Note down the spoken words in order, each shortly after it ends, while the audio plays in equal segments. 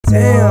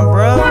Damn,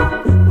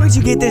 bro. Where'd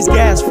you get this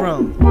gas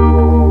from?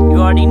 You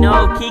already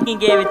know, Keegan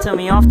gave it to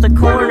me off the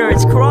corner.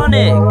 It's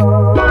chronic.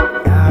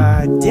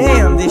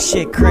 Damn, this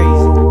shit crazy.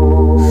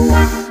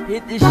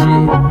 Hit this shit.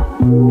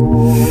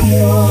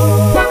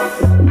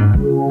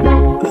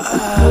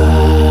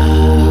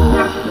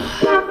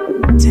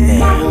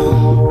 Damn.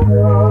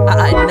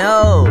 I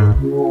know.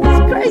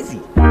 It's crazy.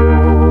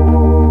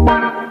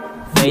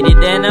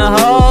 Faded in a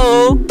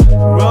hole.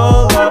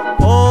 Roll up,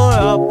 pull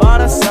up on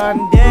a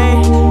Sunday.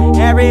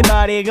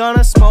 Everybody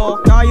gonna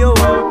smoke, are you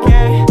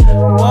okay?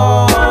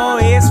 Whoa,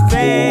 it's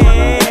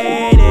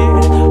faded.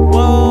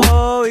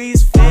 Whoa,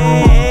 he's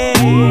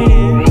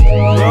faded.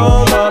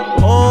 Roll up,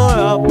 pull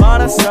up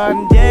on a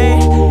Sunday.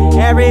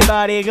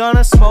 Everybody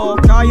gonna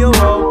smoke, are you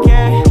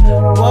okay?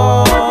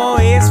 Whoa,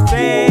 it's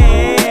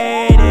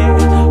faded.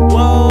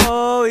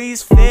 Whoa,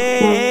 he's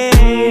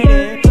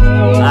faded.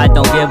 I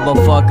don't give a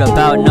fuck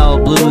about no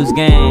blues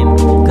game,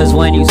 cause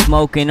when you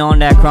smoking on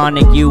that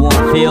chronic you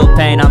won't feel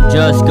pain. I'm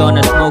just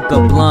gonna smoke a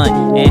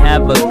blunt and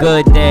have a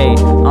good day.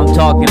 I'm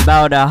talking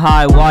about a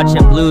high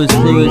watching Blues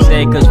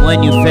Day, cause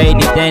when you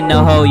faded in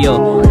the hole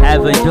you'll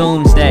have a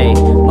doomsday.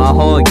 My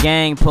whole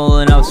gang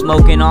pulling up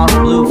smoking off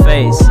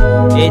Blueface.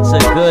 It's a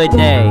good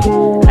day,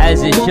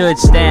 as it should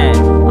stand.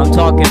 I'm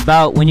talking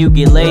about when you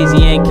get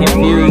lazy and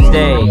confused,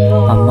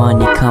 my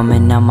money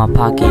coming out my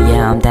pocket,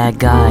 yeah, I'm that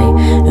guy.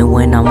 And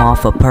when I'm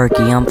off a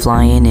perky, I'm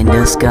flying in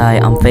the sky.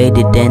 I'm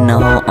faded in the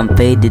hole, I'm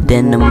faded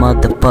in the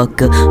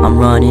motherfucker. I'm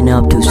running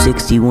up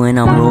 260 when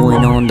I'm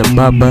rolling on the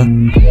bubba.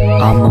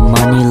 I'm a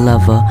money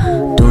lover,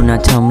 do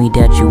not tell me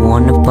that you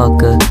wanna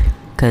fuck her,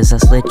 cause I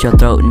slit your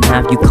throat and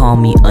have you call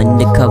me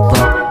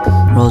undercover.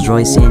 Rolls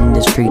Royce in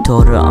the street,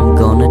 told her I'm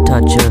gonna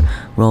touch her.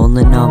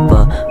 Rolling up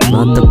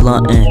another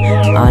blunt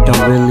and I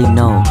don't really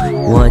know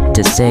what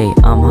to say.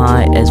 I'm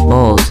high as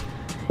balls,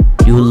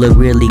 you look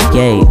really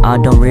gay. I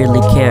don't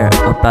really care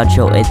about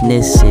your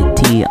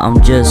ethnicity.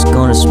 I'm just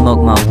gonna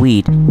smoke my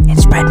weed and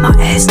spread my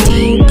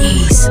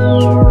STDs.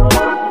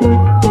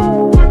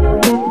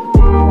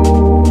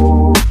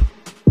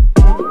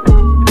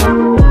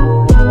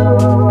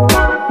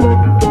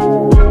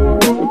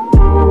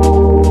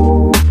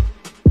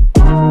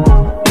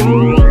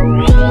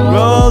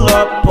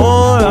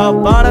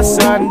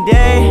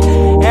 Sunday,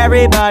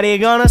 everybody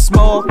gonna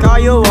smoke, are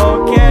you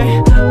okay?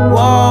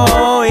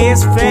 Whoa,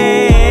 it's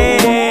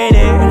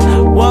faded.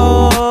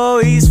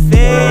 Whoa, he's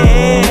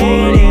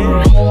faded.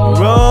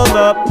 Roll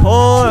up, pull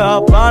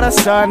up on a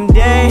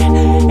Sunday.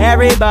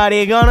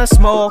 Everybody gonna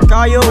smoke,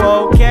 are you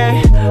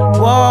okay?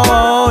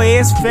 Whoa,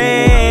 it's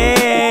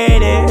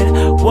faded.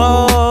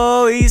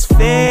 Whoa, he's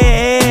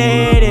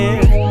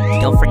faded.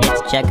 Don't forget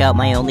to check out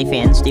my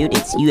OnlyFans, dude.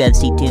 It's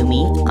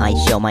UfcToMe. I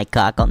show my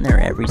cock on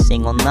there every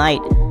single night.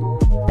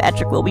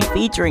 Patrick will be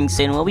featuring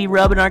soon. We'll be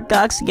rubbing our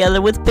cocks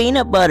together with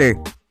peanut butter.